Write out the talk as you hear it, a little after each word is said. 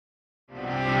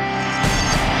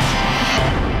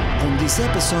this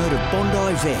episode of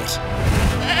Bondi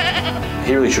Vet.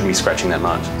 He really shouldn't be scratching that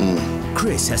much.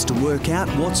 Chris has to work out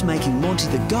what's making Monty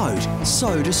the goat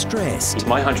so distressed. If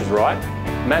my hunch is right,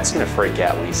 Matt's going to freak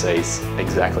out when he sees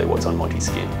exactly what's on Monty's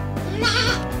skin.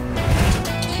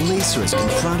 Lisa is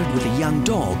confronted with a young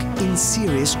dog in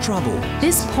serious trouble.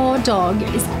 This poor dog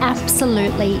is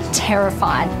absolutely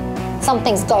terrified.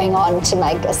 Something's going on to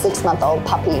make a 6-month-old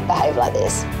puppy behave like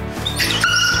this.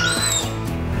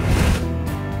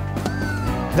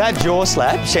 That jaw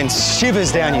slap sends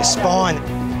shivers down your spine.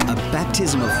 A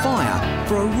baptism of fire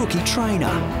for a rookie trainer.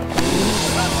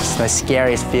 It's the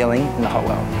scariest feeling in the whole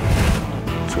world.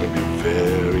 It's going to be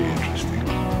very interesting.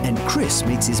 And Chris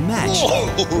meets his match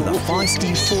with a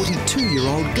feisty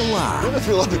 42-year-old galah. I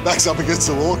feel like it backs up against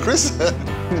the wall, Chris.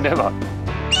 Never.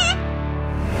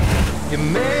 You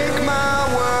make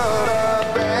my world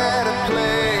a better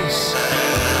place.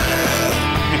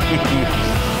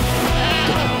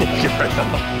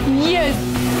 Yes!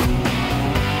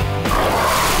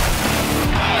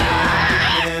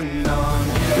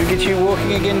 We'll get you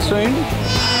walking again soon.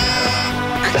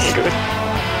 That's good.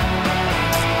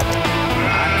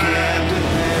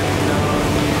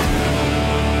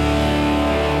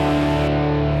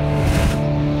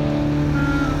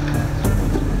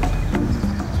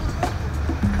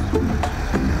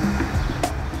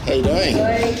 How you doing?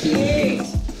 Very cute.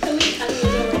 Can we cuddle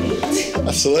you already?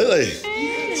 Absolutely.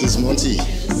 This is Monty.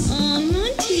 Oh,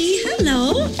 Monty,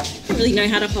 hello. I don't really know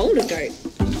how to hold a goat.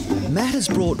 Matt has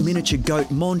brought miniature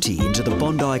goat Monty into the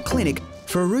Bondi clinic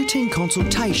for a routine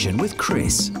consultation with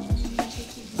Chris.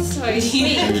 So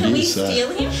sweet. Can we steal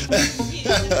him?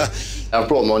 I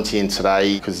brought Monty in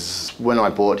today because when I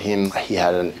bought him, he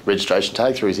had a registration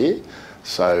tag through his ear.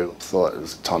 So I thought it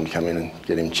was time to come in and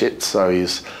get him chipped. So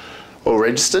he's all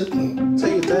registered. So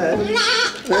your dad.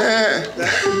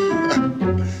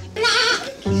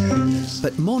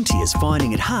 But Monty is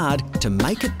finding it hard to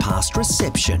make it past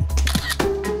reception.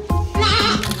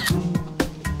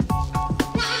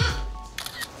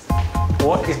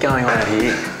 What is going on out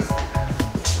here?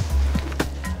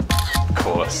 Of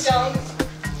course.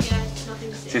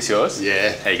 Is this yours?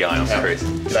 Yeah. How you going? I'm Chris.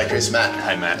 G'day, Chris. Matt.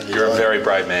 Hey, Matt. You're a very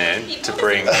brave man to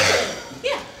bring...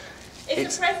 Yeah.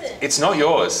 It's a present. It's not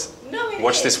yours. No, it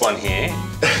Watch is. this one here.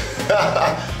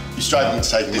 You struggling to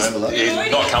take him home, though?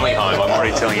 He's not coming home. I'm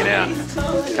already telling you now.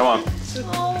 Come on.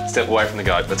 Step away from the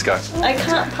goat. Let's go. I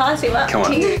can't pass him up Come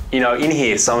on. to you. You know, in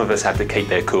here, some of us have to keep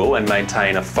their cool and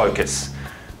maintain a focus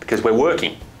because we're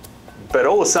working. But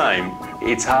all the same,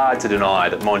 it's hard to deny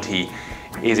that Monty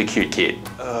is a cute kid.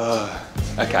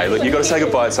 Okay, look, you've got to say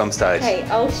goodbye at some stage. Okay,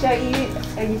 I'll show you.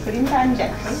 So you put him down,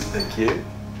 Jackson. Thank you.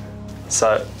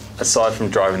 So, aside from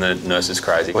driving the nurses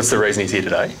crazy, what's the reason he's here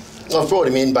today? I've brought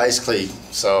him in basically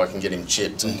so I can get him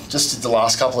chipped. And just the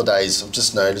last couple of days, I've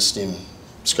just noticed him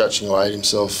scratching away at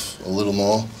himself a little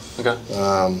more. Okay.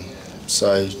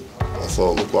 So I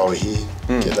thought, look, while we're here,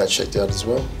 get that checked out as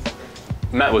well.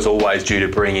 Matt was always due to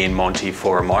bring in Monty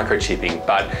for a microchipping,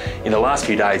 but in the last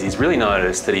few days, he's really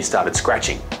noticed that he started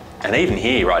scratching. And even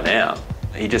here right now,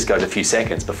 he just goes a few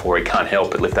seconds before he can't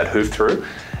help but lift that hoof through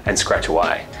and scratch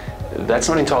away. That's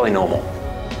not entirely normal.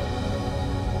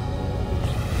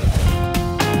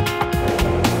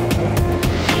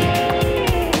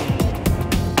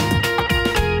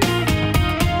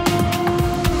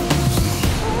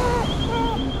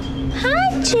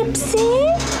 Gypsy.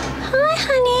 Hi,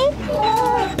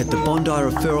 honey. At the Bondi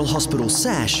Referral Hospital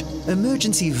SASH,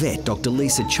 emergency vet Dr.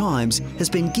 Lisa Chimes has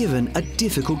been given a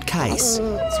difficult case.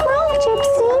 What's wrong,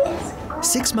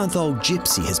 Gypsy? 6-month-old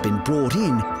Gypsy has been brought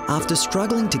in after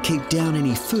struggling to keep down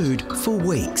any food for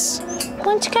weeks.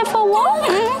 Want to go for a walk?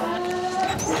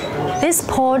 This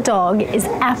poor dog is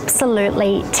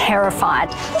absolutely terrified.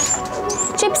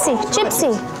 Gypsy,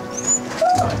 Gypsy.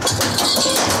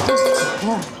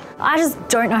 I just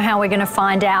don't know how we're going to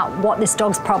find out what this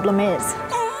dog's problem is.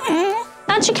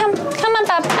 Aren't you come on,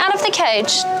 bub, out of the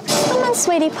cage. Come on,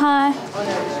 sweetie pie.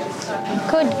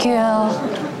 Good girl.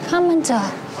 Come on,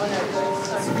 dog.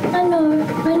 I know.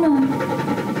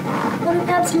 What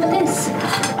about some of this?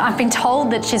 I've been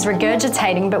told that she's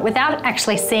regurgitating, but without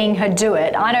actually seeing her do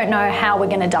it, I don't know how we're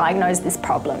going to diagnose this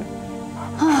problem.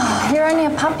 You're only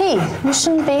a puppy. You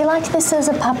shouldn't be like this as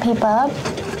a puppy, bub.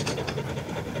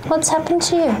 What's happened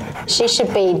to you? She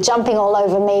should be jumping all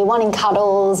over me, wanting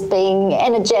cuddles, being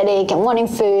energetic and wanting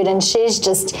food, and she's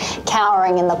just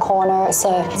cowering in the corner.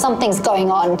 So something's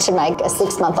going on to make a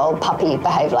 6-month-old puppy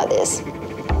behave like this.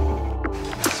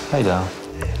 Hey, Dale.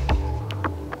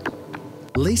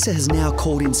 Lisa has now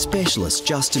called in specialist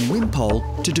Justin Wimpole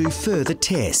to do further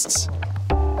tests.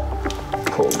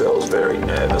 Poor girl's very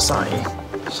nervous, ain't you?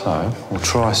 So we'll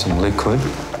try some liquid,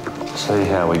 see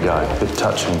how we go. A bit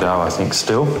touch and go, I think,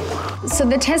 still. So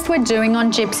the test we're doing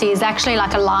on Gypsy is actually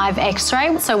like a live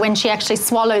x-ray. So when she actually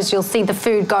swallows, you'll see the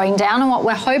food going down, and what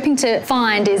we're hoping to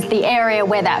find is the area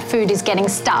where that food is getting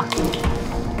stuck.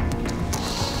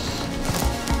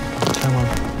 Come on.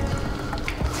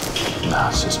 No,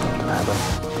 it's just not gonna happen.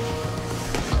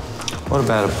 What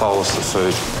about a bolus of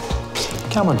food?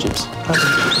 Come on, Gyps. Come on.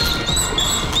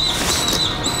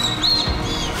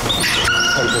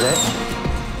 Over there.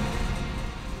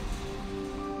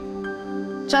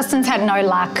 Justin's had no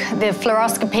luck. The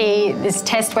fluoroscopy, this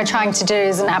test we're trying to do,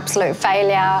 is an absolute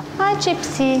failure. Hi,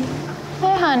 Gypsy.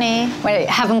 Hey, honey. We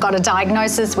haven't got a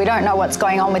diagnosis. We don't know what's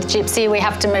going on with Gypsy. We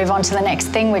have to move on to the next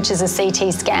thing, which is a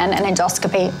CT scan and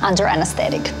endoscopy under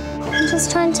anaesthetic. I'm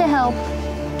just trying to help.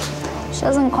 She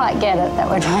doesn't quite get it that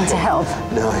we're trying to help.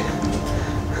 No.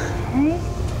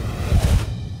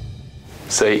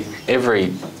 See,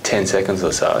 every 10 seconds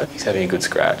or so, he's having a good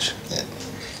scratch. Yeah.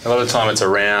 A lot of the time it's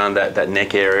around that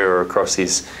neck area or across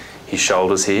his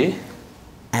shoulders here.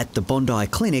 At the Bondi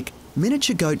clinic,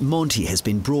 miniature goat Monty has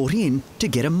been brought in to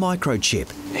get a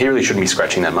microchip. He really shouldn't be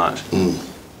scratching that much.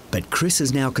 But Chris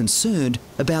is now concerned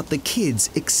about the kid's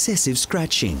excessive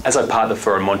scratching. As I part the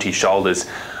fur on Monty's shoulders,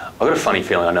 I've got a funny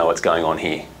feeling I know what's going on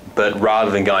here. But rather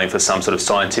than going for some sort of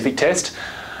scientific test,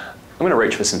 I'm going to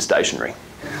reach for some stationery.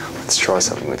 Let's try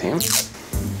something with him.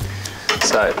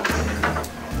 So,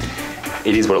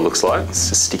 it is what it looks like. It's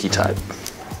just sticky tape.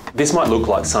 This might look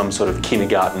like some sort of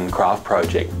kindergarten craft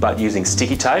project, but using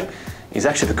sticky tape is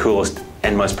actually the coolest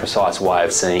and most precise way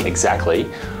of seeing exactly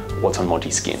what's on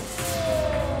Monty's skin.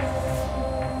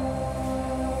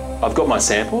 I've got my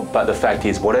sample, but the fact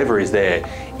is whatever is there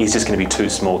is just going to be too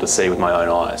small to see with my own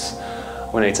eyes.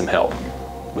 We need some help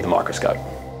with a microscope.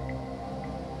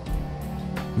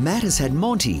 Matt has had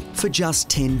Monty for just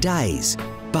 10 days,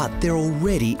 but they're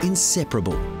already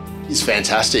inseparable. He's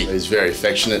fantastic. He's very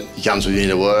affectionate. He comes with me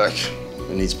to work,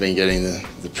 and he's been getting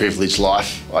the privileged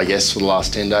life, I guess, for the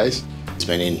last 10 days. He's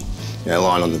been in,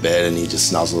 lying on the bed, and he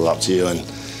just snuzzles up to you, and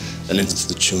it's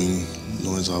the chewing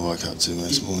noise I wake up to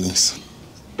most mornings.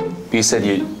 You said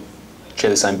you share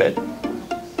the same bed?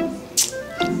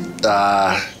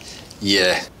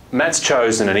 Yeah. Matt's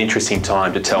chosen an interesting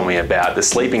time to tell me about the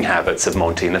sleeping habits of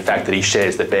Monty and the fact that he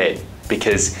shares the bed,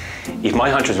 because if my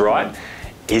hunch is right,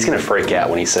 he's going to freak out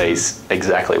when he sees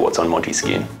exactly what's on Monty's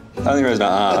skin. The only reason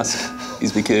I ask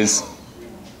is because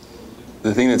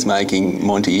the thing that's making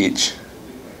Monty itch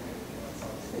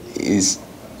is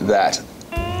that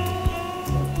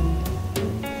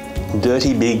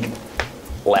dirty big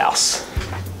louse.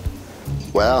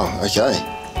 Wow, okay.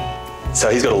 So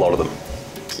he's got a lot of them.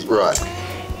 Right.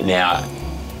 Now,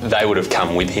 they would have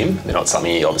come with him. They're not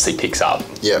something he obviously picks up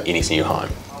in his new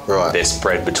home. Right. They're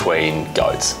spread between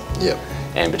goats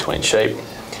and between sheep.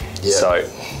 Yep. So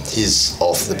he's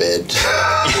off the bed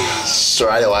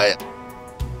straight away.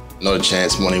 Not a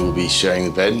chance Monty will be sharing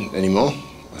the bed anymore.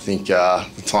 I think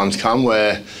the time's come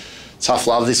where tough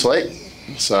love this week.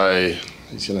 So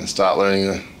he's going to start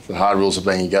learning the hard rules of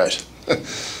being a goat.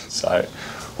 So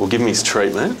we'll give him his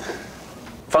treatment.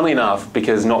 Funnily enough,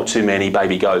 because not too many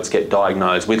baby goats get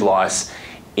diagnosed with lice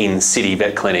in city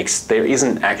vet clinics, there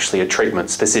isn't actually a treatment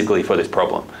specifically for this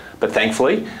problem. But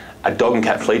thankfully, a dog and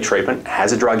cat flea treatment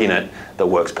has a drug in it that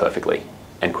works perfectly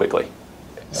and quickly.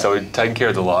 So we're taking care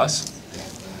of the lice.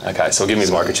 Okay, so I'll give him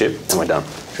his microchip and we're done.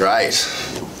 Great.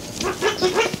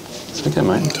 It's okay,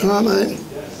 mate. Come on, mate.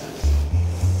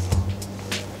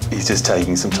 He's just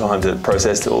taking some time to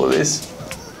process all of this.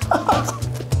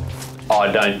 Oh,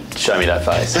 don't show me that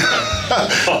face.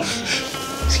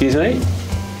 Excuse me?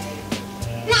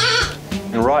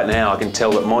 And right now I can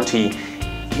tell that Monty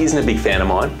isn't a big fan of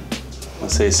mine. I'll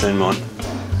see you soon, Mon.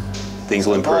 Things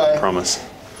will improve, I promise.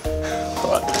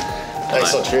 Right.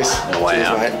 Thanks a lot, Chris. Wow. Cheers,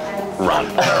 mate. Run,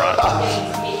 all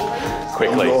right.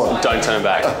 Quickly, don't turn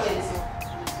back.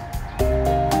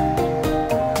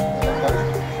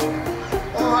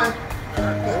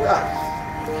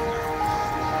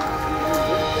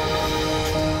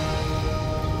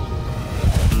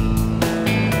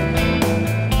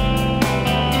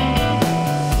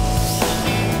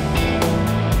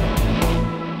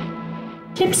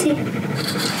 Gypsy.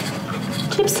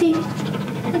 Gypsy.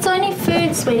 It's only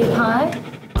food, sweetie pie.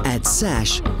 At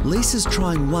Sash, Lisa's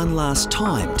trying one last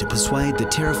time to persuade the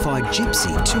terrified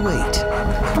Gypsy to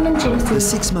eat. Come on, Gypsy. The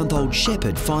 6-month-old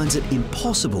shepherd finds it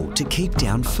impossible to keep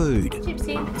down food.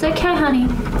 Gypsy. It's okay, honey.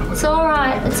 It's all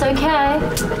right. It's okay.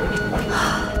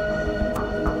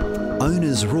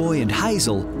 Owners Roy and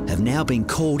Hazel have now been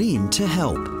called in to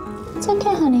help. It's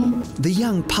okay, honey. The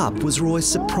young pup was Roy's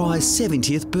surprise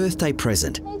 70th birthday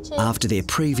present after their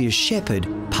previous shepherd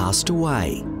passed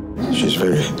away. She's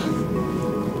very,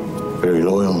 very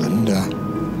loyal, and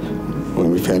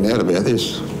when we found out about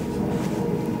this,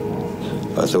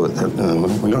 I thought that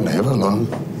we're not going to have her long.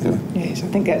 You know? Yes, I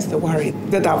think that's the worry,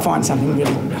 that they'll find something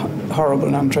really horrible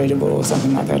and untreatable or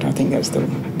something like that. I think that's the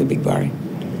big worry.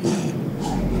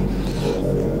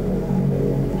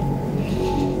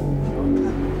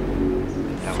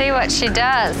 See what she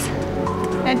does.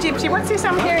 Now, Gypsy, what's this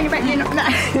I'm hearing about you? No,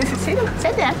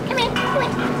 sit down. Come here, come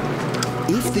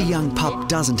here. If the young pup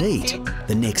doesn't eat,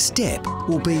 the next step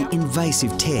will be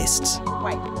invasive tests.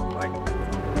 Wait.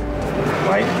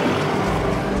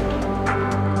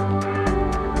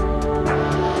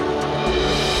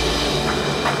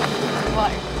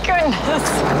 My goodness.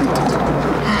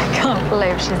 I can't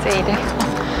believe she's eating.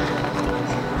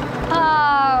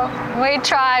 Oh, we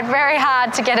tried very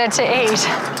hard to get her to eat.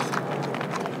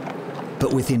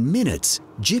 But within minutes,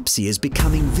 Gypsy is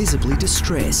becoming visibly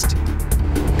distressed.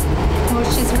 Well,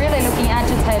 she's really looking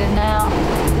agitated now.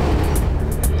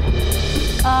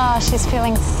 Ah, she's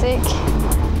feeling sick.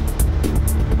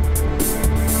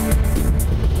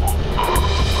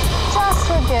 Just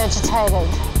regurgitated.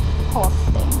 Poor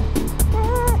thing.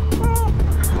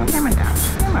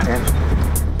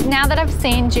 Now that I've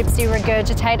seen Gypsy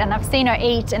regurgitate and I've seen her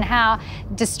eat and how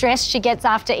distressed she gets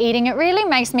after eating, it really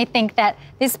makes me think that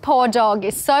this poor dog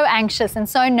is so anxious and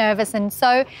so nervous and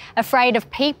so afraid of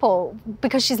people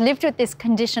because she's lived with this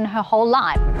condition her whole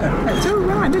life. It's all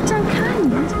right, it's okay.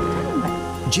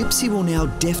 Gypsy will now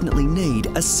definitely need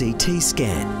a CT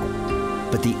scan.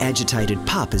 But the agitated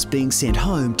pup is being sent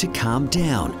home to calm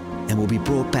down and will be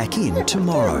brought back in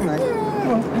tomorrow.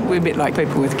 We're a bit like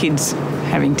people with kids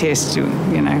having tests, you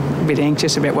know, a bit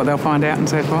anxious about what they'll find out and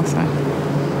so forth, so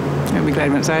we'll be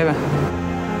glad when it's over.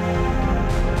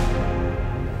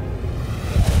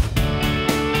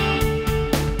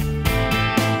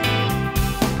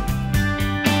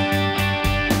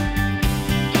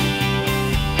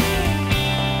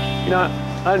 You know,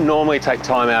 I don't normally take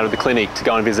time out of the clinic to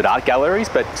go and visit art galleries,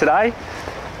 but today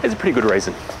there's a pretty good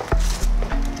reason.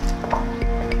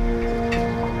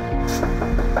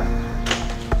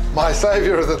 My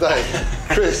saviour of the day,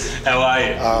 Chris. How are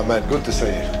you? Oh, man, good to see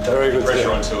you. Very good to see you.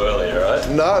 Pressure on too early, all right?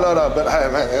 No, but hey,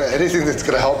 man, anything that's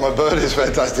going to help my bird is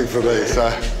fantastic for me,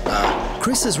 so...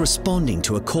 Chris is responding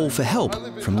to a call for help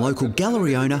from local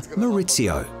gallery owner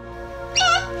Maurizio.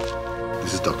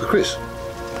 This is Dr. Chris.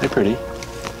 Hey, pretty.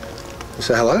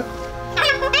 Say hello.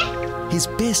 His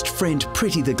best friend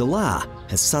Pretty the galah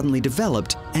has suddenly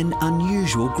developed an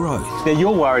unusual growth. Now,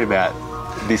 you're worried about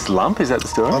this lump, is that the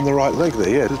story? On the right leg there,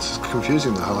 yeah. It's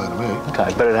confusing the hell out of me.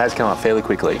 Okay, but it has come up fairly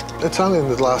quickly. It's only in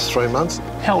the last 3 months.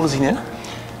 How old is he now?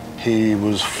 He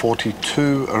was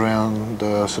 42 around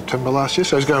September last year,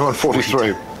 so he's going on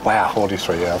 43. Wow.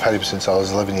 43, yeah. I've had him since I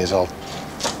was 11 years old.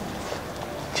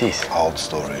 Jeez. Old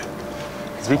story.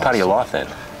 It's a big part of your life then?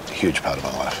 A huge part of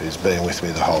my life. He's been with me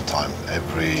the whole time.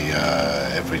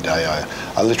 Every day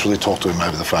I literally talk to him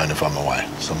over the phone if I'm away.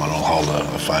 Someone will hold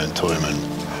a phone to him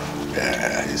and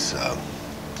yeah, he's a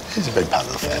big part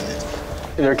of the family.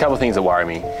 There are a couple of things that worry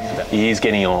me. He is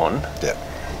getting on. Yeah.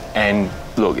 And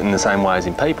look, in the same way as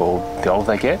in people, the older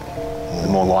they get, the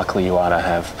more likely you are to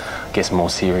have, I guess, more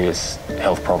serious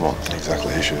health problems.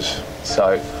 Exactly, issues.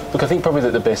 So, look, I think probably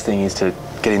that the best thing is to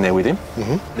get in there with him.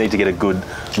 Need to get a good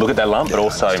look at that lump, but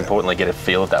also, importantly, get a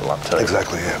feel of that lump too.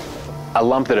 Exactly, yeah. A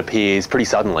lump that appears pretty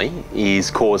suddenly is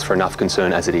cause for enough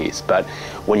concern as it is. But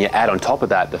when you add on top of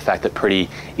that the fact that Pretty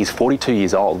is 42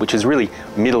 years old, which is really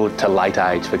middle to late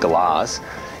age for galahs,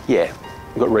 yeah,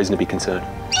 we've got reason to be concerned.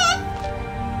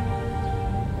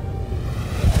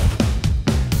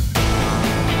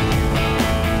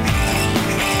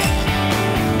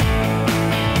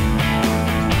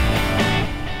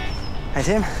 Hey,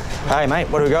 Tim. Hey, mate,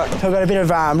 what do we got? We've got a bit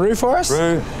of roux for us.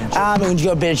 Roux. We've got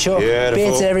a bit of chalk.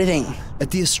 Bits of everything.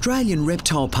 At the Australian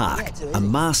Reptile Park, a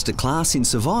masterclass in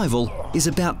survival is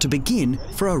about to begin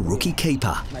for a rookie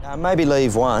keeper. Maybe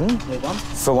leave one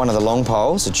for one of the long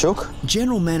poles, a chook.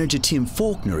 General Manager Tim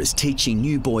Faulkner is teaching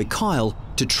new boy Kyle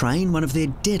to train one of their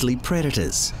deadly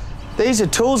predators. These are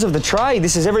tools of the trade.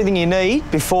 This is everything you need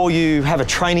before you have a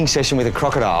training session with a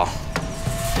crocodile.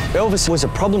 Elvis was a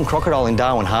problem crocodile in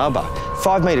Darwin Harbour.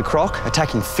 5-metre croc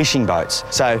attacking fishing boats.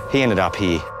 So he ended up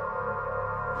here.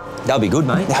 They'll be good,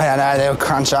 mate. I know, they'll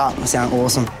crunch up. They sound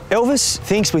awesome. Elvis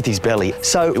thinks with his belly,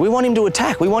 so we want him to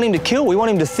attack, we want him to kill, we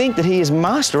want him to think that he is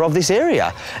master of this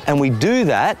area. And we do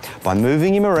that by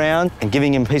moving him around and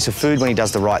giving him a piece of food when he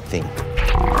does the right thing.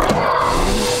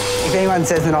 If anyone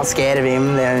says they're not scared of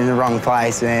him, they're in the wrong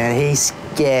place, man. He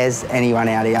scares anyone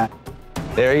out here.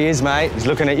 There he is, mate. He's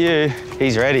looking at you.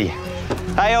 He's ready.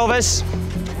 Hey, Elvis.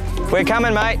 We're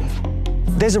coming, mate.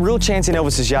 There's a real chance in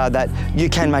Elvis's yard that you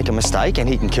can make a mistake and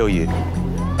he can kill you.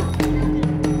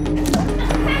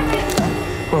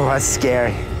 Oh, that's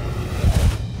scary.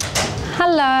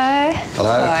 Hello.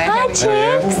 Hello. Hi,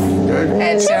 Chips. Good.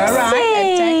 It's all right.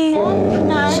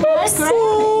 Gypsy.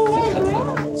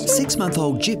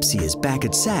 6-month-old Gypsy is back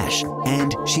at Sash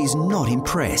and she's not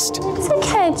impressed. It's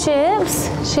okay,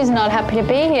 Gyps. She's not happy to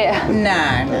be here.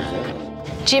 No.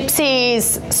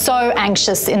 Gypsy's so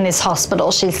anxious in this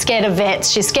hospital. She's scared of vets.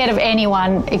 She's scared of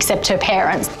anyone except her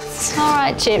parents. All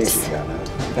right, Gyps.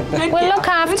 We'll look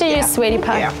after you, sweetie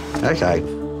pie. Yeah. Okay.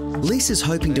 Lisa's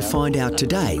hoping to find out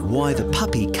today why the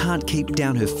puppy can't keep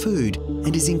down her food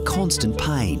and is in constant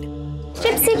pain.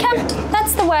 Gypsy, come.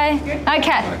 That's the way.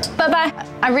 Okay, bye-bye.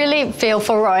 I really feel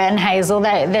for Roy and Hazel.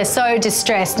 They're so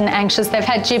distressed and anxious. They've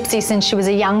had Gypsy since she was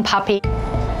a young puppy.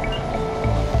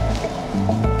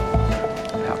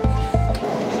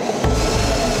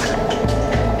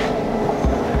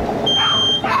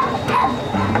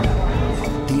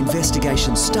 The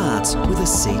investigation starts with a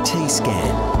CT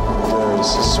scan. Very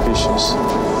suspicious.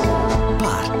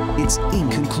 But it's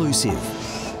inconclusive.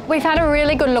 We've had a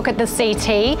really good look at the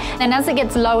CT, and as it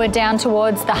gets lower down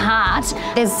towards the heart,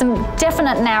 there's some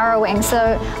definite narrowing.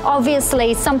 So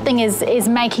obviously something is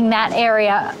making that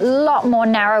area a lot more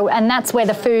narrow, and that's where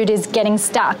the food is getting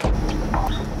stuck.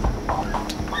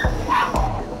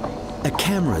 A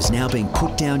camera's now being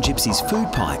put down Gypsy's food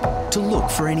pipe to look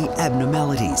for any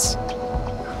abnormalities.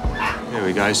 There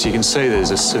we go. So you can see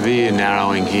there's a severe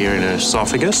narrowing here in her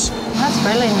esophagus. That's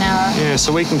really narrow. Yeah,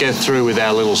 so we can get through with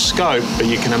our little scope, but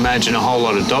you can imagine a whole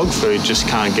lot of dog food just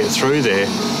can't get through there,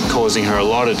 causing her a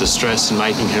lot of distress and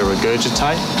making her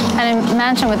regurgitate. And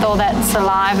imagine with all that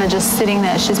saliva just sitting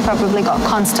there, she's probably got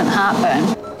constant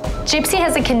heartburn. Gypsy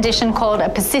has a condition called a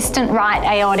persistent right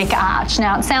aortic arch.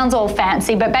 Now, it sounds all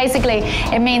fancy, but basically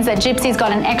it means that Gypsy's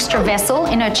got an extra vessel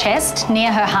in her chest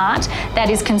near her heart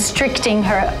that is constricting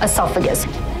her esophagus.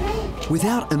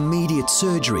 Without immediate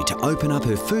surgery to open up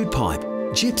her food pipe,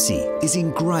 Gypsy is in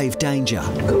grave danger.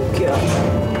 Good girl.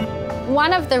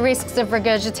 One of the risks of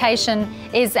regurgitation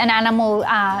is an animal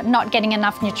not getting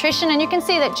enough nutrition, and you can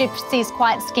see that Gypsy's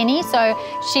quite skinny, so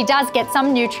she does get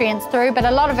some nutrients through, but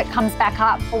a lot of it comes back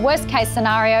up. A worst case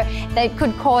scenario, they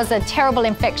could cause a terrible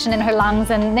infection in her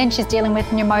lungs, and then she's dealing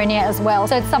with pneumonia as well.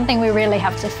 So it's something we really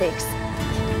have to fix.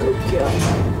 Good girl.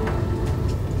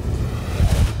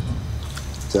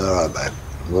 It's all right, mate.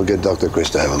 We'll get Dr. Chris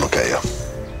to have a look at you.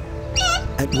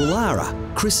 At Woollahra,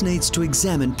 Chris needs to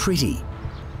examine Pretty.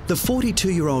 The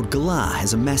 42-year-old galah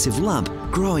has a massive lump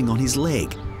growing on his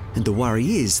leg, and the worry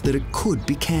is that it could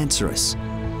be cancerous.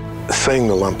 Seeing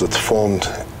the lump that's formed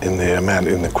in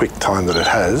the quick time that it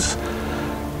has,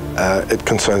 it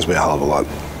concerns me a hell of a lot.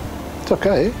 It's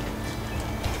okay.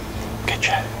 Get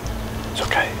you. It's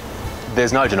okay.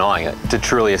 There's no denying it. To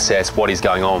truly assess what is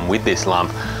going on with this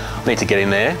lump, I need to get in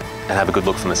there and have a good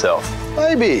look for myself.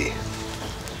 Maybe.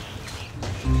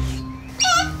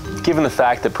 Given the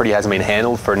fact that Pretty hasn't been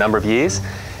handled for a number of years,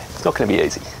 it's not going to be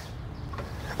easy.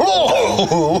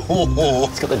 Oh!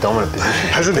 He's got the dominant position.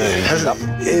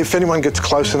 Hasn't he? If anyone gets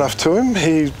close enough to him,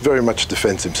 he very much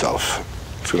defends himself.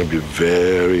 It's going to be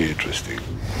very interesting.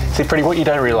 See, Pretty, what you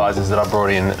don't realise is that I brought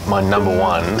in my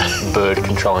 #1 bird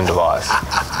controlling device.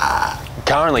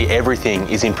 Currently, everything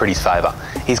is in Pretty's favour.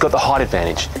 He's got the height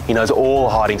advantage. He knows all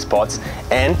the hiding spots,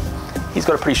 and he's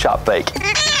got a pretty sharp beak.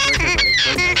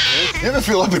 You ever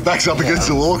feel like it backs up against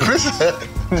the wall, Chris?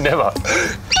 Never.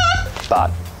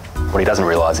 But what he doesn't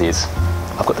realise is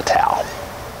I've got the towel.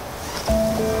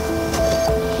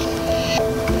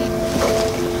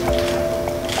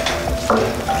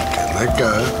 Okay, let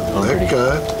go. Let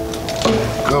go.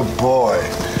 Good boy.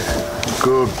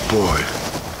 Good boy.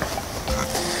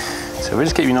 So we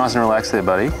just keep you nice and relaxed there,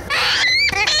 buddy.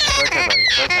 It's okay, buddy.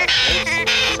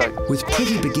 It's okay. With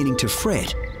Pretty beginning to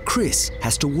fret, Chris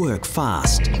has to work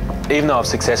fast. Even though I've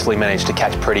successfully managed to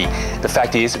catch Pretty, the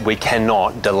fact is we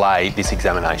cannot delay this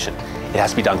examination. It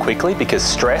has to be done quickly because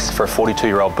stress for a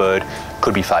 42-year-old bird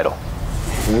could be fatal.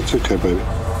 That's okay, baby.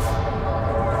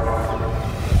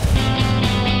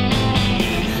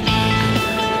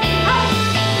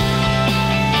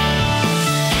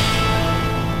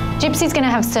 Gypsy's going to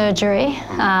have surgery.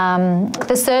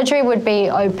 The surgery would be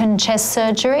open chest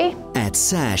surgery. At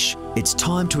Sash, it's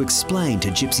time to explain to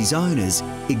Gypsy's owners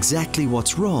exactly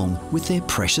what's wrong with their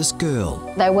precious girl.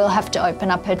 They will have to open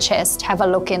up her chest, have a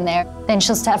look in there. Then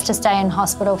she'll have to stay in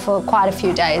hospital for quite a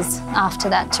few days after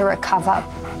that to recover.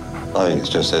 I think it's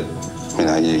just that, you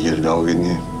know, you get a dog in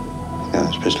you,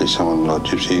 especially someone like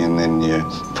Gypsy, and then you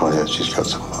find out she's got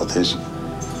something like this. You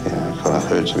know, it kind of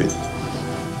hurts a bit.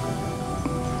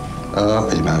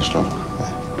 Pretty emotional.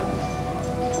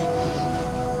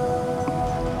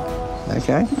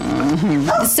 Okay.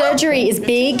 The surgery is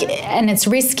big and it's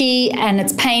risky and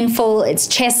it's painful, it's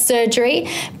chest surgery,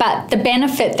 but the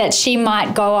benefit that she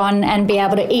might go on and be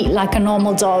able to eat like a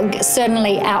normal dog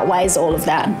certainly outweighs all of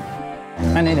that.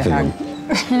 I need a hug.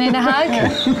 You need a hug?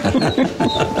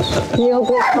 You'll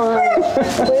be fine.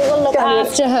 We will look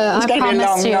after her, I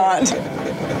promise you.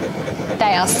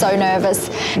 They are so nervous.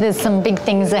 There's some big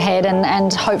things ahead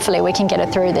and hopefully we can get her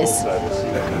through this.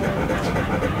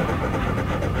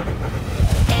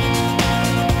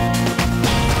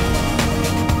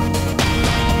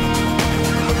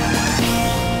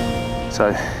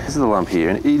 So this is the lump here,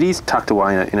 and it is tucked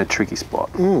away in a tricky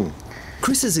spot.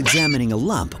 Chris is examining a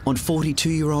lump on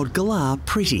 42-year-old Galah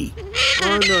Pretty.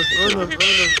 Oh no, oh no, oh no,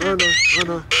 oh no, oh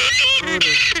no, oh no.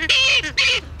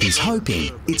 He's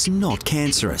hoping it's not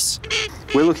cancerous.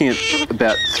 We're looking at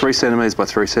about 3 centimetres by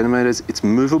 3 centimetres. It's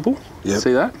movable. Yep.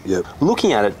 See that? Yep.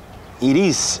 Looking at it, it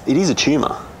is a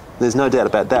tumour. There's no doubt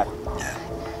about that.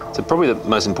 Yeah. So probably the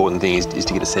most important thing is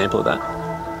to get a sample of that.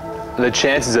 The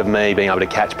chances of me being able to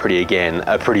catch Pretty again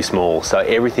are pretty small, so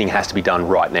everything has to be done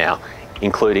right now,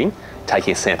 including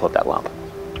taking a sample of that lump.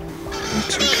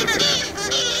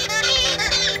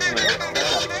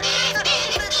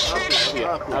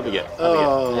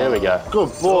 There we go. Good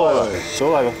boy. It's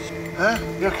all over. Huh?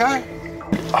 You okay?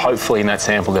 Hopefully in that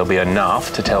sample there'll be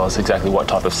enough to tell us exactly what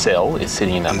type of cell is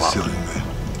sitting in that lump. Sitting there.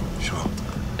 Sure.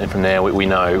 And from there we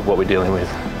know what we're dealing with.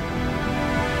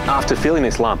 After feeling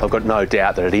this lump, I've got no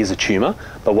doubt that it is a tumour,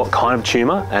 but what kind of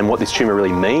tumour and what this tumour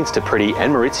really means to Pretty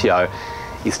and Maurizio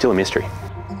is still a mystery.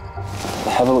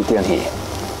 Have a look down here.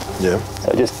 Yeah.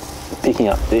 So just picking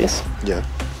up this. Yeah.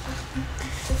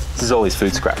 This is all his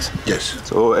food scraps. Yes.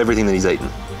 So everything that he's eaten.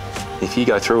 If you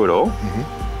go through it all,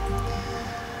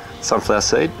 sunflower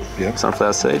seed,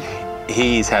 sunflower seed.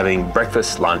 He is having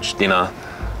breakfast, lunch, dinner,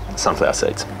 sunflower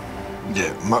seeds.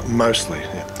 Yeah, mostly,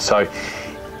 yeah. So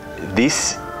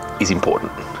this is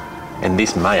important, and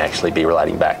this may actually be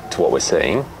relating back to what we're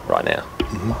seeing right now.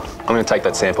 I'm going to take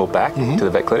that sample back to the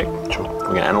vet clinic. Sure.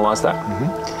 We're going to analyse that.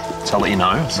 So I'll let you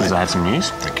know as soon as I have some news.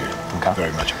 Thank you. Okay.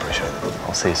 Very much appreciated.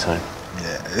 I'll see you soon.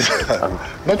 Yeah.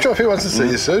 Not sure if he wants to see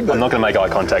you soon, but... I'm not going to make eye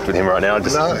contact with him right now.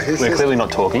 We're clearly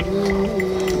not talking.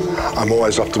 I'm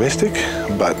always optimistic,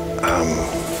 but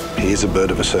he is a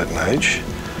bird of a certain age.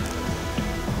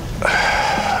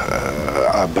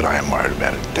 But I am worried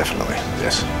about it, definitely,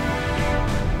 yes.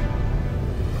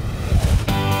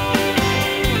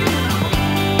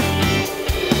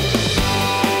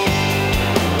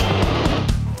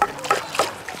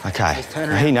 Okay,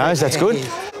 he knows, that's good.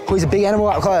 Oh, he's a big animal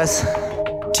up close.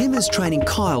 Tim is training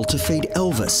Kyle to feed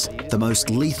Elvis, the most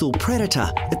lethal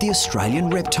predator at the Australian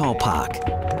Reptile Park.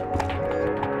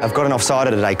 I've got an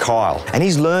offsider today, Kyle, and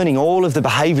he's learning all of the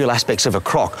behavioural aspects of a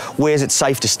croc. Where's it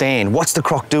safe to stand? What's the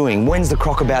croc doing? When's the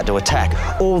croc about to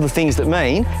attack? All the things that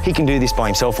mean he can do this by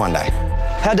himself one day.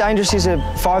 How dangerous is a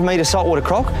 5-metre saltwater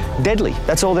croc? Deadly.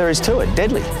 That's all there is to it,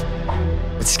 deadly.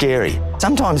 It's scary.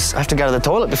 Sometimes I have to go to the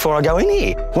toilet before I go in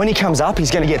here. When he comes up, he's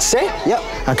going to get set. Yep.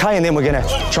 Okay, and then we're going to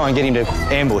try and get him to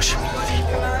ambush.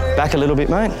 Back a little bit,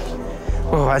 mate.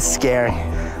 Oh, that's scary.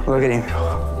 Look at him.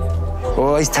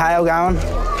 Oh, his tail going.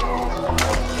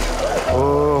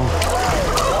 Oh.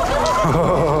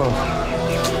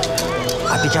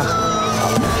 Up he comes.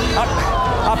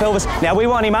 Up, Elvis. Now we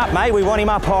want him up, mate. We want him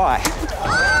up high.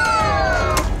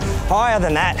 Higher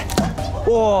than that.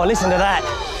 Oh, listen to that.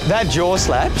 That jaw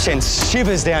slap sends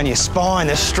shivers down your spine.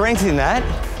 The strength in that.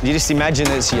 You just imagine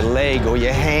it's your leg or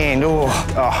your hand. Oh.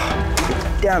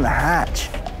 Down the hatch.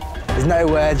 There's no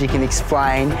words you can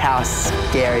explain how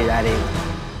scary that is.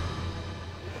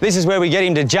 This is where we get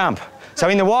him to jump. So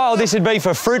in the wild, this would be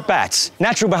for fruit bats.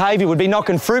 Natural behaviour would be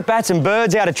knocking fruit bats and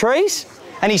birds out of trees,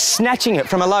 and he's snatching it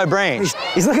from a low branch.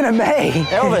 He's looking at me.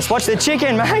 Elvis, watch the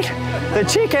chicken, mate. The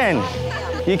chicken.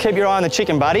 You keep your eye on the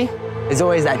chicken, buddy. There's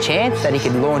always that chance that he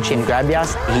could launch and grab you.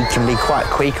 He can be quite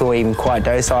quick or even quite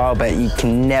docile, but you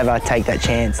can never take that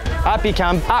chance. Up you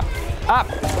come, up, up.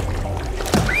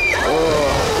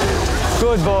 Oh.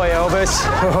 Good boy, Elvis.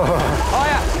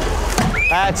 Higher.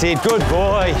 That's it, good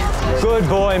boy. Good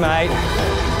boy, mate.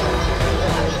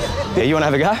 Yeah, you want to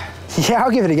have a go? Yeah,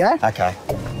 I'll give it a go. Okay.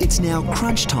 It's now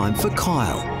crunch time for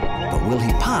Kyle, but will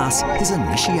he pass his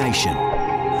initiation?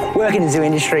 Working in the zoo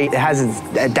industry, it has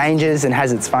its dangers and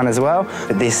has its fun as well,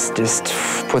 but this just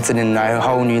puts it in a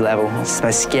whole new level. It's the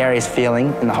most scariest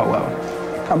feeling in the whole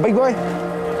world. Come, big boy.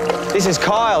 This is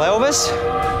Kyle, Elvis.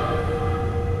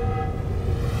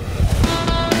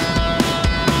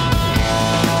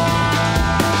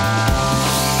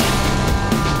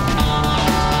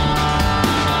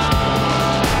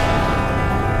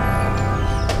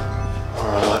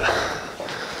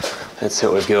 Let's see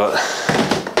what we've got.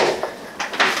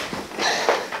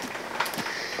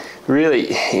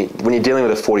 Really, when you're dealing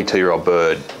with a 42-year-old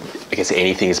bird, I guess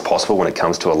anything is possible when it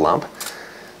comes to a lump.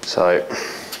 So,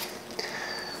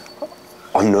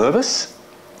 I'm nervous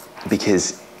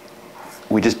because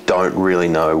we just don't really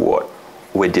know what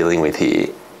we're dealing with here,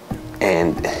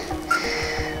 and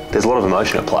there's a lot of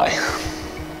emotion at play.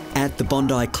 At the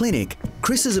Bondi Clinic,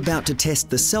 Chris is about to test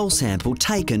the cell sample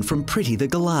taken from Pretty the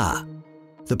galah.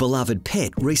 The beloved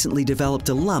pet recently developed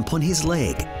a lump on his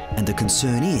leg, and the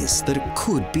concern is that it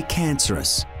could be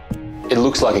cancerous. It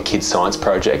looks like a kid's science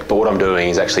project, but what I'm doing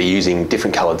is actually using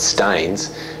different coloured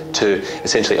stains to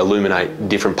essentially illuminate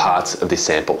different parts of this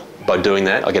sample. By doing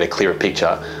that, I get a clearer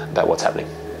picture about what's happening.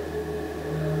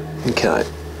 Okay,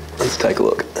 let's take a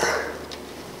look.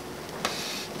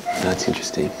 That's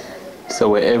interesting. So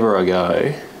wherever I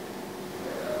go,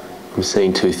 I'm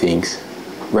seeing two things.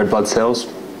 Red blood cells,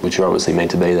 which are obviously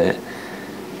meant to be there,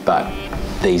 but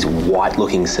these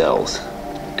white-looking cells,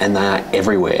 and they are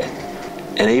everywhere.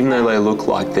 And even though they look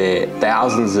like they're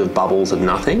thousands of bubbles of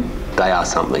nothing, they are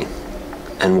something.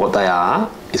 And what they are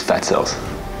is fat cells.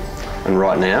 And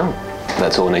right now,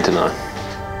 that's all I need to know.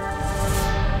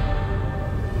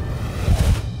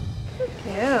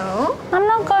 I'm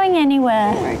not going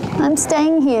anywhere. I'm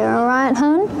staying here, all right,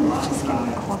 hon?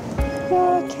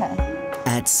 You're okay.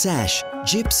 At SASH,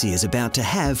 Gypsy is about to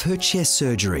have her chest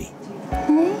surgery.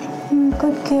 Hey, you're a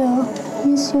good girl.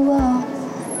 Yes, you are.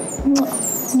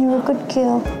 You're a good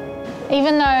girl.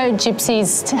 Even though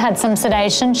Gypsy's had some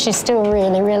sedation, she's still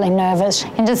really, really nervous.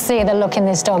 You can just see the look in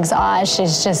this dog's eyes.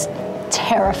 She's just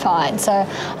terrified. So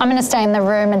I'm going to stay in the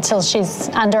room until she's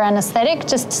under anaesthetic,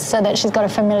 just so that she's got a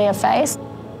familiar face.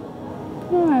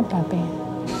 All right, puppy.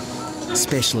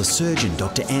 Specialist surgeon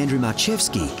Dr. Andrew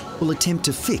Marchevsky will attempt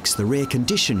to fix the rare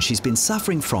condition she's been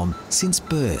suffering from since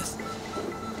birth.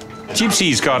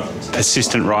 Gypsy's got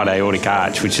persistent right aortic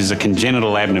arch, which is a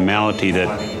congenital abnormality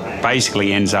that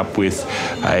basically ends up with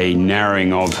a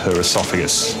narrowing of her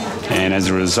esophagus. And as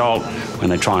a result, when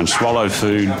they try and swallow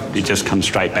food, it just comes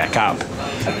straight back up.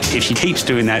 If she keeps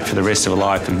doing that for the rest of her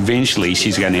life, eventually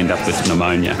she's going to end up with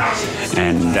pneumonia.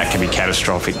 And that can be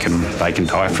catastrophic, they can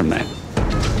die from that.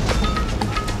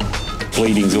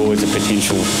 Bleeding's always a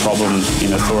potential problem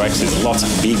in the thorax. There's lots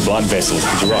of big blood vessels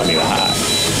because you're right near the heart.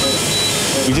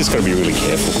 We just got to be really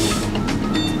careful.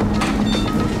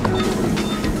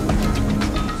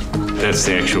 That's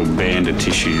the actual band of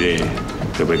tissue there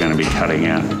that we're going to be cutting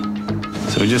out.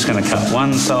 So we're just going to cut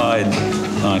one side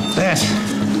like that,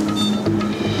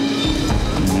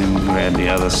 and then we'll grab the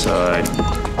other side.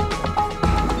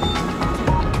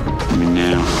 And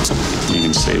now you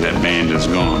can see that band is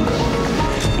gone.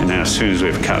 And now as soon as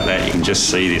we've cut that, you can just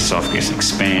see the esophagus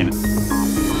expand.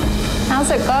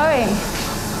 How's it going?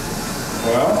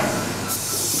 Well,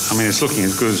 I mean, it's looking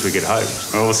as good as we could hope.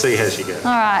 Well, we'll see how she goes.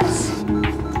 All right.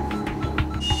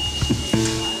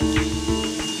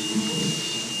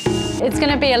 It's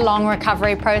going to be a long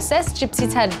recovery process.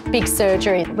 Gypsy's had big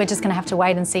surgery. We're just going to have to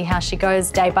wait and see how she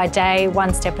goes day by day,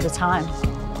 one step at a time.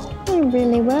 You're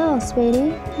really well,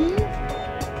 sweetie.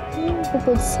 Have a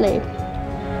good sleep.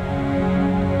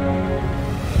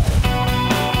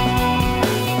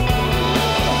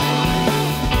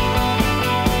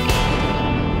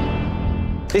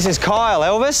 This is Kyle,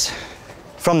 Elvis.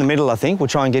 From the middle, I think. We'll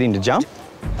try and get him to jump.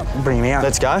 Bring him out.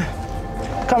 Let's go.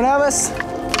 Come on, Elvis.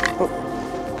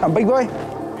 Come, big boy.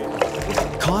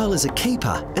 Kyle is a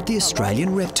keeper at the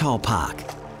Australian Reptile Park.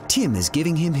 Tim is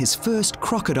giving him his first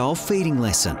crocodile feeding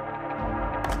lesson.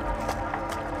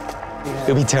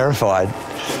 He'll be terrified.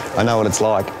 I know what it's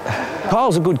like.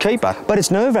 Kyle's a good keeper, but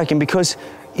it's nerve-wracking because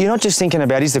you're not just thinking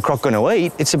about, is the croc going to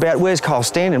eat? It's about, where's Kyle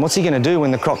standing? What's he going to do when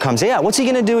the croc comes out? What's he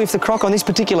going to do if the croc on this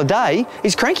particular day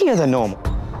is crankier than normal?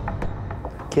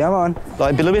 Come on.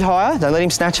 Like, a little bit higher. Don't let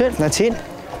him snatch it. That's it.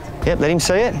 Yep, let him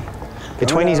see it.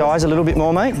 Between his eyes a little bit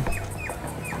more, mate.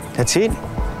 That's it.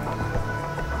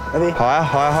 Maybe. Higher,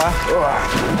 higher, higher.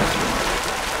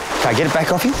 Okay, get it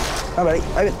back off him. Come on,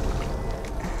 buddy.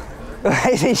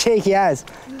 Open. Easy, cheeky ass.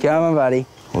 Come on, buddy.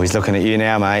 Oh, he's looking at you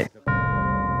now, mate.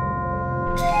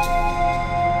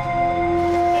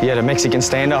 You had a Mexican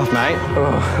standoff, mate.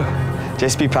 Oh.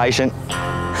 Just be patient.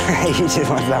 He just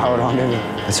wants to hold on to me.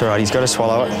 That's all right, he's got to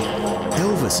swallow it.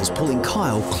 Elvis is pulling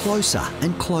Kyle closer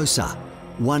and closer.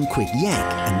 One quick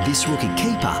yank and this rookie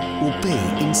keeper will be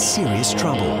in serious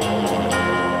trouble.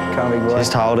 Come on, big boy.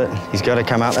 Just hold it. He's got to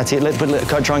come up. That's it.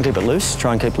 Try and keep it loose.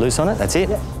 Try and keep loose on it. That's it.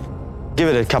 Yeah. Give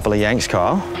it a couple of yanks,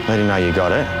 Kyle. Let him know you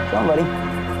got it. Come on, buddy.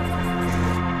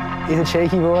 He's a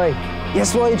cheeky boy. You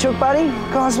swallow your chook, buddy?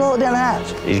 Go on, swallow it down the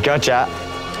hatch. He's got ya.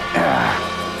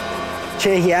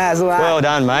 Cheeky ass, look at that. Well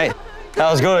done, mate.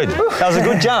 That was good. That was a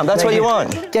good jump. That's what you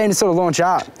want. Getting to sort of launch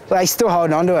up. But he's still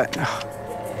holding on to it.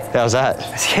 How's that?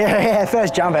 Yeah,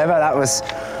 first jump ever. That was...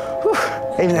 Whew,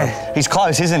 even though... He's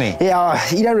close, isn't he? Yeah,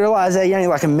 you don't realise that you're only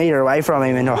like a metre away from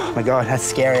him, and oh my God, that's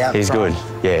scary out He's front.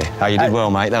 good. Yeah. Oh, you did well,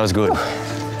 mate. That was good.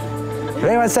 If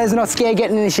anyone says they're not scared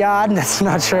getting in this yard, that's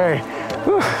not true.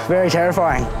 Whew, very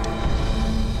terrifying.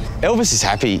 Elvis is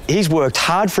happy. He's worked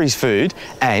hard for his food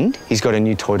and he's got a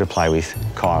new toy to play with,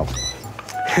 Kyle.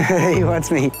 He wants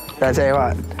me. But I tell you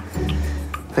what, I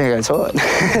think I got a toilet.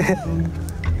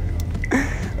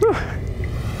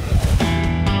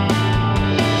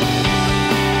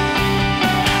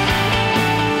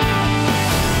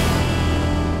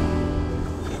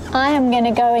 I am going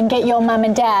to go and get your mum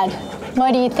and dad.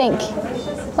 What do you think?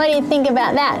 What do you think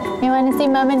about that? You want to see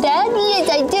mum and dad? Yes,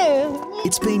 I do.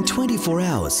 It's been 24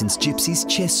 hours since Gypsy's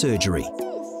chest surgery.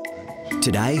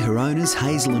 Today, her owners,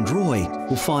 Hazel and Roy,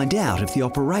 will find out if the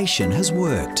operation has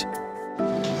worked.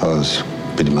 I was a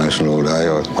bit emotional all day.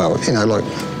 Well, you know, like,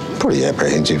 pretty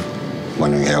apprehensive,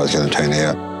 wondering how it's going to turn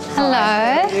out.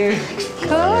 Hello.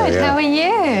 Good. How are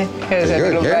you? Here's a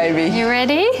little baby. You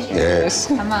ready? Yes.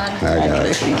 Come on.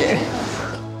 Okay.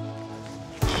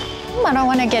 I don't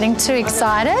want her getting too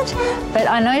excited, but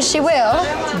I know she will.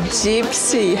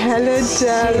 Gypsy, hello,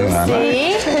 darling.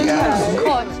 See?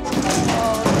 Good.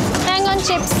 Hang on,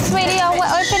 Gyps, sweetie. I'll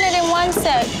open it in one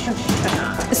sec.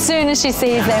 As soon as she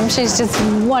sees them, she's just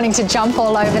wanting to jump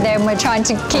all over them. We're trying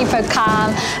to keep her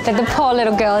calm, but the poor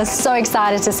little girl is so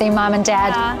excited to see Mum and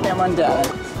Dad. Come on, darling.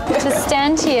 Just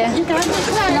stand here.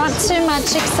 Not too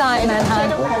much excitement, huh?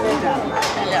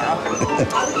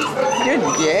 Good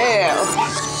girl.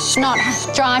 Not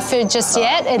dry food just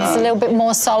yet. It's a little bit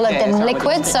more solid than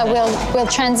liquid, so we'll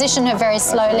transition her very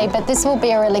slowly, but this will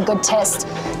be a really good test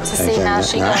to see how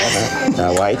she goes.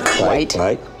 No, wait.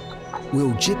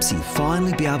 Will Gypsy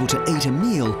finally be able to eat a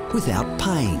meal without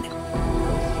pain?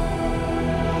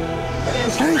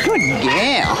 Very good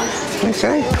girl.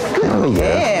 Okay. Good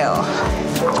girl.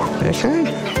 Okay.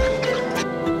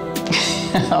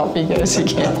 Off he goes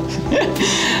again.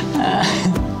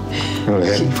 What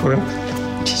happened for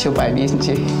him? She's your baby, isn't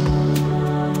she?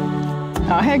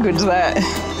 Oh, how good's that?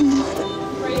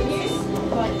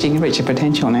 She can reach her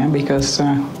potential now because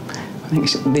I think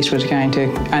this was going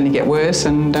to only get worse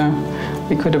and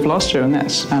we could have lost her, and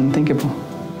that's unthinkable.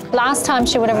 Last time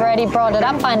she would have already brought it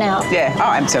up by now. Yeah,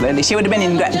 oh, absolutely. She would have been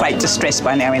in great distress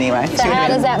by now anyway. So how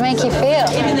does that make you feel?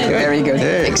 Very good.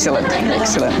 Yeah. Excellent.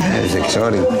 Excellent. It's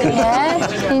exciting.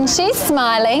 Yeah, and she's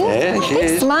smiling. Yeah, she Big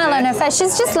is. smile on her face.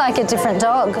 She's just like a different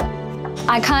dog.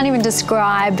 I can't even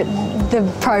describe the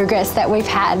progress that we've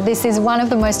had. This is one of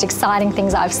the most exciting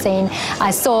things I've seen.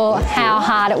 I saw how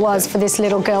hard it was for this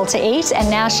little girl to eat, and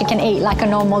now she can eat like a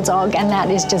normal dog, and that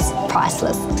is just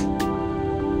priceless.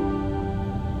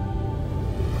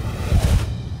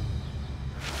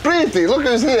 Pretty, look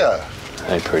who's here.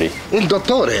 Hey, Pretty. Il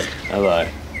dottore. Hello.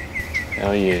 How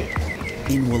are you?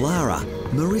 In Wallara,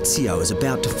 Maurizio is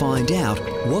about to find out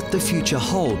what the future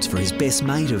holds for his best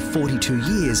mate of 42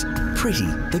 years, Pretty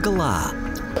the galah.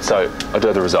 So I do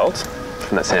have the results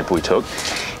from that sample we took.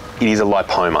 It is a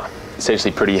lipoma.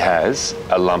 Essentially, Pretty has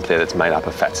a lump there that's made up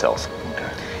of fat cells. Okay.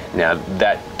 Now,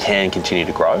 that can continue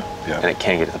to grow, and it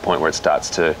can get to the point where it starts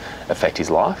to affect his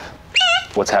life.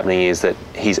 What's happening is that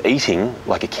he's eating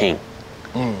like a king.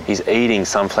 He's eating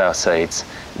sunflower seeds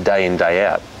day in, day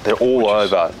out. They're all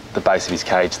over the base of his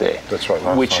cage there. That's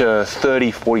right. Which are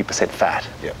 30–40% fat.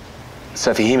 Yep.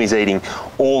 So for him, he's eating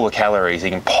all the calories he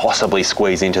can possibly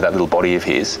squeeze into that little body of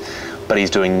his, but he's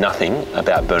doing nothing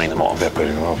about burning them off. About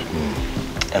burning them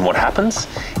off. And what happens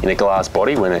in a glass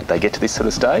body when they get to this sort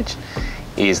of stage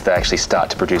is they actually start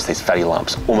to produce these fatty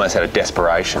lumps, almost out of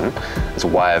desperation, as a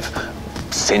way of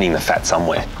sending the fat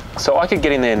somewhere. So I could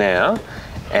get in there now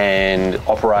and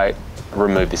operate,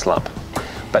 remove this lump.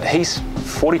 But he's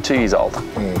 42 years old.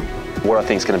 What I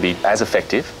think is going to be as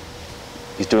effective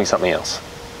is doing something else.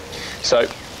 So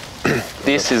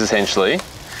this is essentially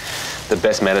the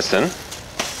best medicine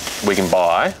we can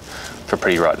buy for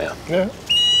Pretty right now. Yeah.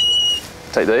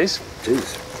 Take these.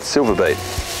 Jeez. Silver beet.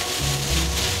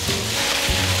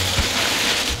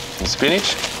 Some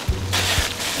spinach.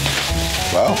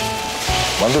 Wow.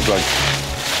 Wonder drug.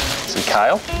 Some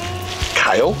kale.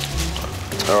 Kale?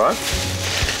 All right.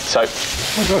 So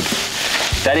Oh, good.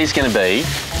 that is going to be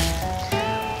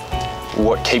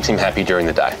what keeps him happy during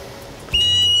the day.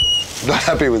 Not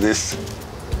happy with this.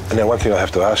 And then one thing I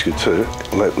have to ask you too,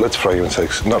 let's for argument's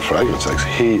sakes, not for argument's sakes,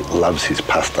 he loves his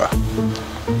pasta.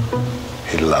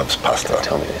 He loves pasta.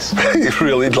 Tell me this. He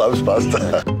really loves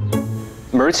pasta.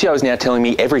 Maurizio is now telling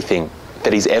me everything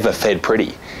that he's ever fed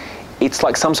Pretty. It's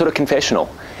like some sort of confessional.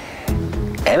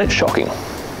 And it's shocking.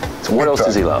 So what else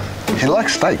does he love? He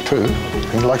likes steak too.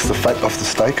 He likes the fat off the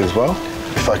steak as well.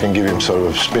 If I can give him sort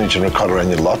of spinach and ricotta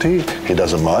agnolotti, he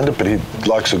doesn't mind it, but he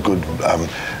likes a good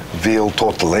veal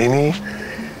tortellini.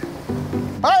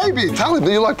 Baby, tell him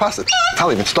that you like pasta. Tell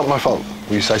him it's not my fault.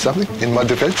 Will you say something in my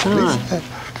defence, please? Yeah.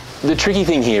 The tricky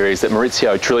thing here is that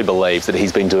Maurizio truly believes that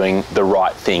he's been doing the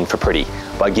right thing for Pretty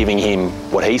by giving him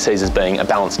what he sees as being a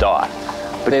balanced diet.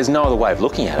 But there's no other way of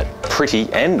looking at it. Pretty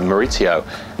and Maurizio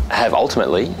have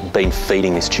ultimately been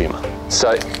feeding this tumour.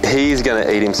 So he's going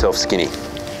to eat himself skinny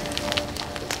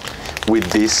with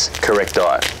this correct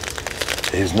diet.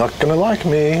 He's not going to like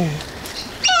me.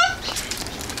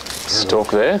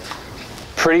 Stalk there.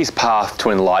 Pretty's path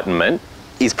to enlightenment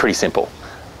is pretty simple.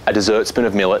 A dessert spoon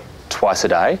of millet twice a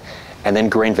day, and then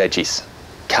green veggies.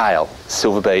 Kale,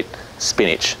 silver beet,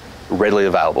 spinach, readily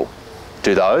available.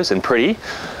 Do those and Pretty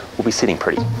will be sitting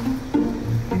pretty.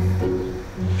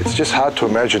 It's just hard to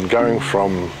imagine going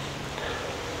from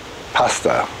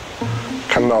pasta,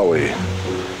 cannoli,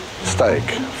 steak,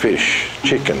 fish,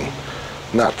 chicken,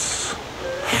 nuts,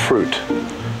 fruit,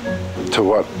 to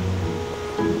what?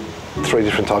 3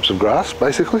 different types of grass,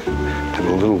 basically, and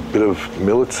a little bit of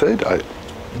millet seed.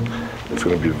 It's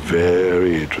going to be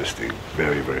very interesting,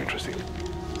 very, very interesting.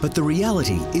 But the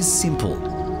reality is simple.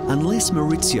 Unless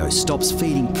Maurizio stops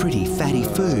feeding Pretty fatty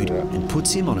food and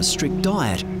puts him on a strict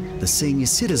diet, the senior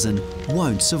citizen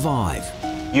won't survive.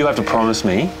 You have to promise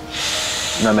me,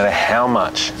 no matter how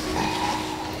much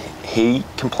he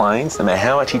complains, no matter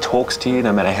how much he talks to you,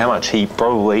 no matter how much he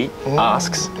probably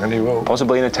asks, and he will,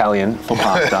 possibly in Italian, for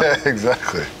pasta.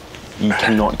 Exactly. You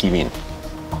cannot give in.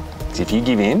 Because if you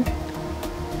give in,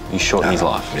 you shorten his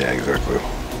life. Yeah, exactly.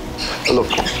 Look,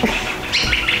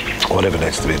 whatever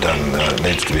needs to be done,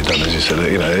 as you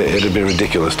said. You know, it'd be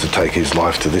ridiculous to take his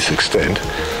life to this extent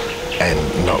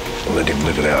and not let him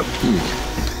live it out.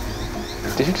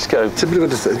 Did you just go? It's a bit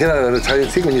of an Italian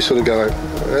thing when you sort of go,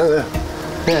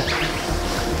 yeah,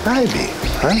 maybe,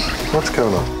 huh? What's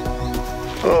going on?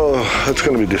 Oh, it's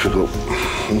going to be difficult.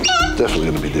 Definitely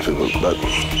going to be difficult, but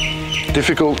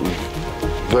difficult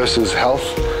versus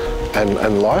health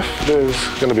and life, there's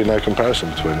going to be no comparison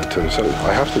between the two. So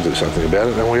I have to do something about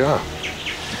it, and we are.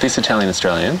 This Italian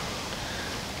Australian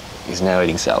is now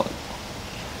eating salad.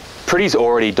 Pretty's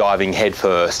already diving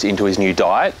headfirst into his new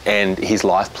diet and his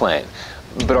life plan.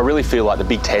 But I really feel like the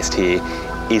big test here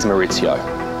is Maurizio.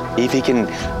 If he can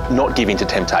not give in to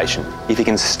temptation, if he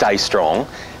can stay strong,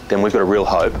 then we've got a real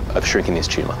hope of shrinking this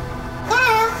tumour.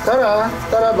 Ta-da,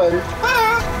 ta-da, buddy.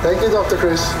 Thank you, Dr.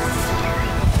 Chris.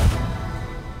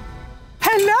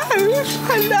 Hello,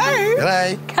 hello.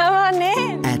 G'day. Come on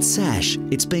in. At Sash,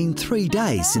 it's been 3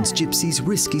 days since Gypsy's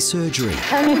risky surgery.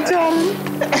 I'm done.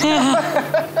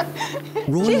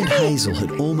 Roy and Hazel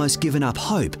had almost given up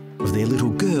hope of their little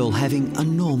girl having a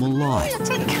normal life.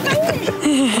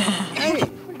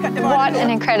 What an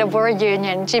incredible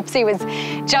reunion. Gypsy was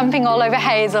jumping all over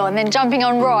Hazel and then jumping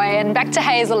on Roy and back to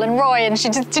Hazel and Roy, and she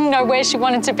just didn't know where she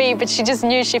wanted to be, but she just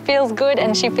knew she feels good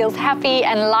and she feels happy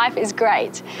and life is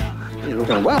great. You're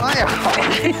looking well,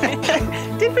 aren't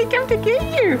you? Did we come to get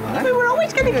you? We were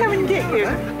always going to come and get you.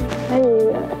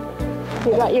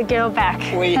 You got your girl back.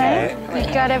 We have.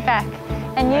 You got her back.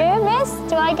 And you, miss,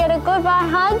 do I get a goodbye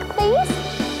hug, please?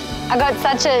 I got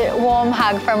such a warm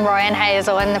hug from Roy and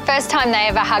Hazel, and the first time they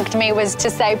ever hugged me was to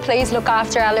say, please look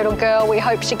after our little girl. We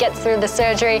hope she gets through the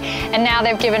surgery. And now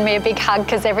they've given me a big hug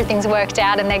because everything's worked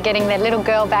out and they're getting their little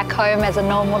girl back home as a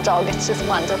normal dog. It's just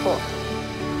wonderful.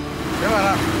 Come on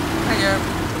up. Thank you.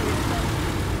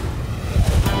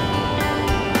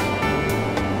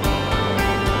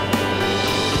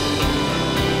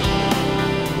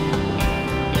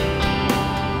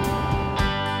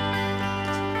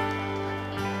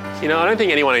 You know, I don't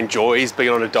think anyone enjoys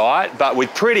being on a diet, but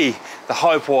with Pretty, the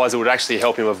hope was it would actually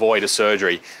help him avoid a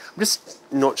surgery. I'm just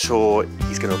not sure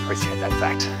he's going to appreciate that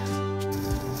fact.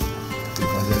 You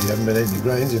find out you haven't been eating your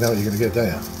greens, you know what you're going to get, don't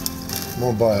you?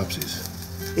 More biopsies.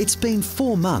 It's been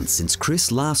 4 months since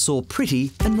Chris last saw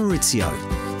Pretty and Maurizio.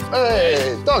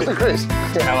 Hey, Dr. Chris.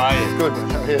 How are you? Good, man.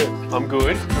 How are you? I'm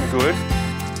good, I'm good.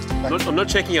 I'm not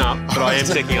checking up, but I am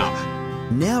checking up.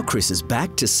 Now Chris is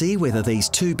back to see whether these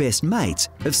two best mates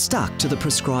have stuck to the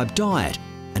prescribed diet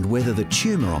and whether the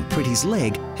tumour on Pretty's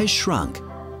leg has shrunk.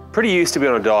 Pretty used to be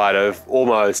on a diet of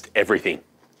almost everything.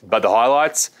 But the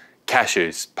highlights,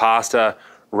 cashews, pasta,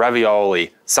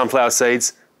 ravioli, sunflower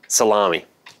seeds, salami.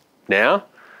 Now,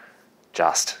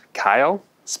 just kale,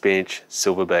 spinach,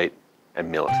 silver beet,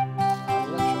 and millet.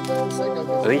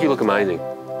 I think you look amazing.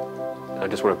 I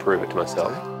just want to prove it to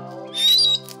myself.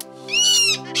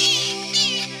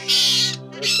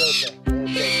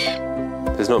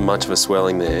 There's not much of a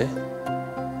swelling there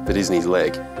that is in his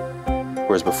leg.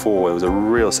 Whereas before, there was a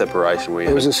real separation where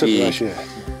you had a big,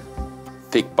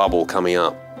 thick bubble coming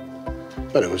up.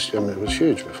 But it was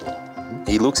huge before.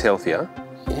 He looks healthier.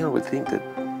 You know, I would think that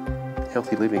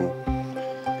healthy living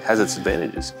has its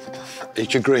advantages.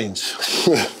 Eat your greens.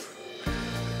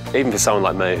 Even for someone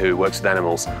like me who works with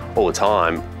animals all the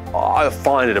time, I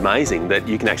find it amazing that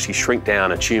you can actually shrink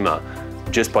down a tumour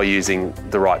just by using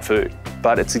the right food.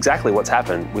 But it's exactly what's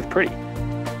happened with Pretty.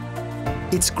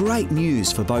 It's great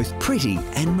news for both Pretty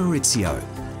and Maurizio.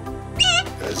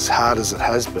 As hard as it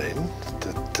has been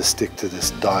to stick to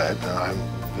this diet, and I'm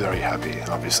very happy,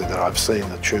 obviously, that I've seen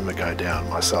the tumour go down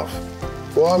myself.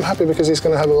 Well, I'm happy because he's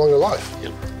going to have a longer life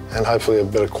and hopefully a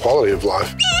better quality of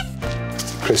life.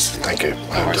 Chris, thank you.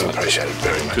 I do appreciate it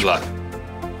very much. Good luck.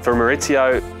 For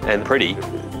Maurizio and Pretty,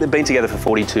 they've been together for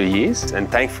 42 years, and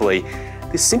thankfully,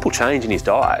 this simple change in his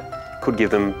diet could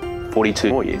give them 42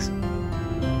 more years.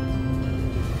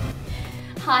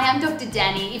 Hi, I'm Dr.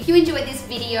 Danny. If you enjoyed this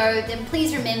video, then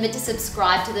please remember to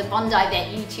subscribe to the Bondi Vet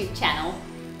YouTube channel.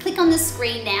 Click on the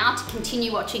screen now to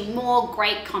continue watching more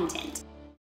great content.